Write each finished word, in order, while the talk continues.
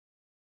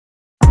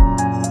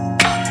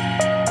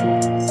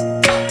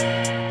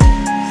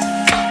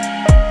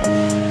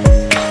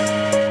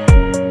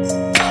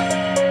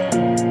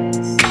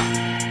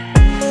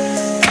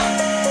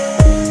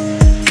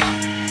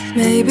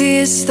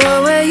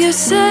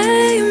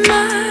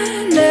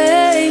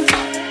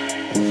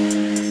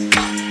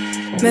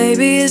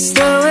It's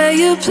the way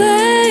you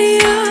play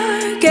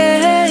your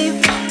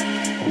game,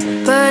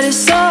 but it's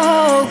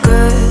so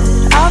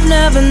good. I've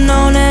never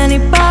known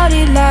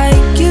anybody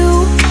like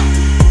you,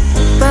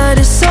 but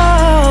it's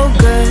so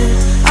good.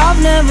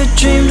 I've never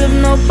dreamed of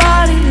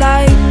nobody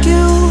like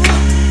you.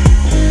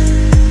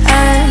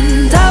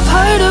 And I've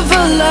heard of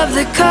a love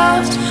that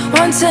comes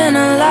once in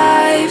a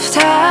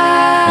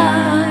lifetime,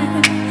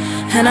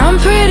 and I'm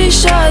pretty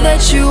sure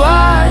that you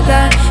are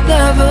that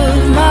love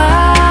of mine.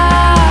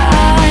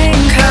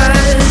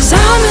 'Cause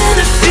I'm in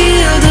a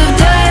field of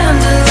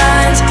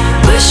dandelions,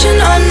 wishing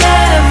on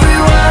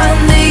everyone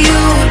that you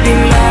would be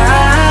mine,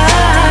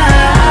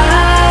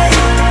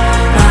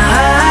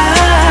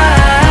 mine.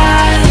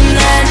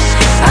 And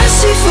I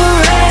see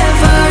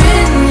forever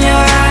in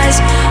your eyes.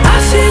 I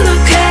feel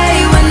okay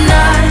when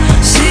I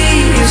see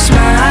you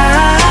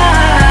smile,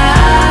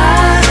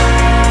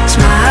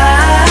 smile.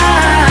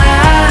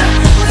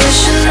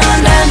 Wishing on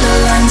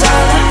dandelions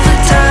all of the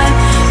time,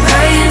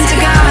 praying to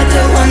God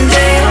that one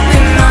day you'll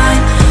be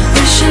mine.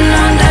 Wishing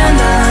on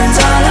dandelions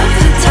all of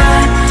the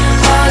time,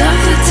 all of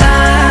the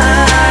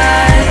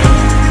time.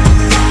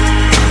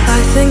 I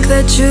think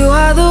that you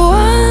are the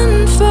one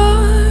for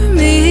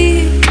me,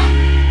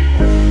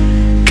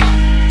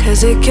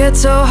 'cause it gets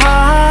so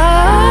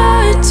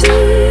hard to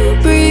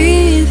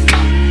breathe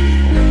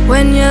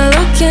when you're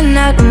looking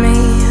at me.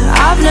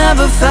 I've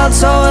never felt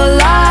so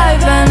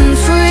alive and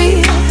free.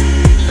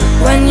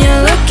 When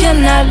you're looking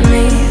at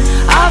me,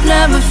 I've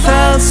never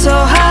felt so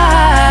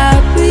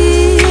happy.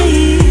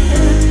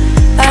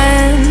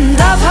 And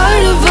I've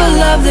heard of a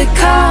love that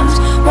comes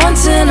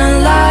once in a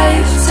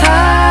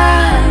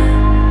lifetime,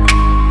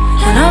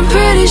 and I'm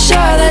pretty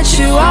sure that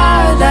you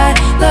are that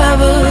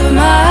love of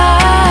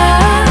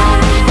mine.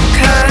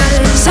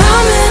 'Cause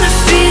I'm in a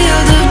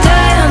field of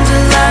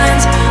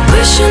dandelions,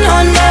 wishing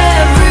on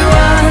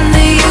everyone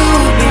that you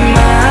would be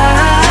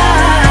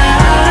mine,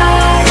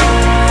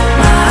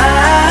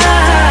 mine.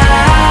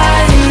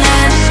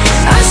 And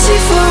I see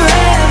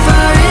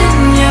forever in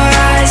your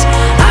eyes.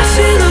 I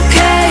feel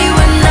okay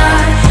when I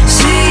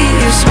see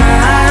you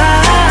smile,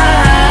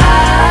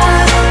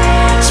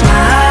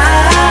 smile.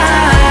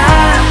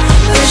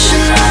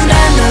 Wishing on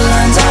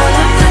dandelions all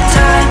of the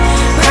time,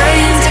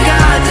 praying to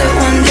God that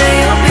one day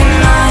you'll be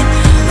mine.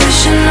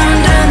 Wishing on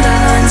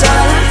dandelions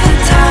all of the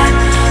time,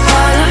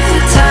 all of the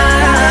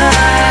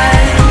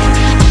time.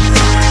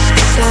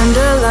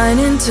 Dandelion,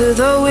 into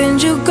the wind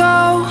you go,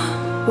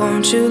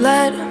 won't you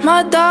let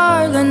my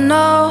darling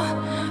know?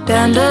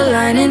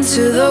 Dandelion,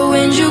 into the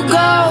wind you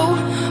go,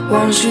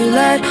 won't you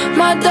let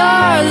my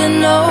darling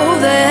know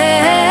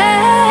that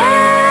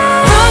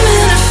I'm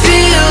in a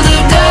field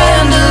of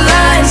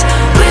dandelions,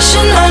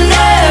 wishing on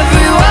every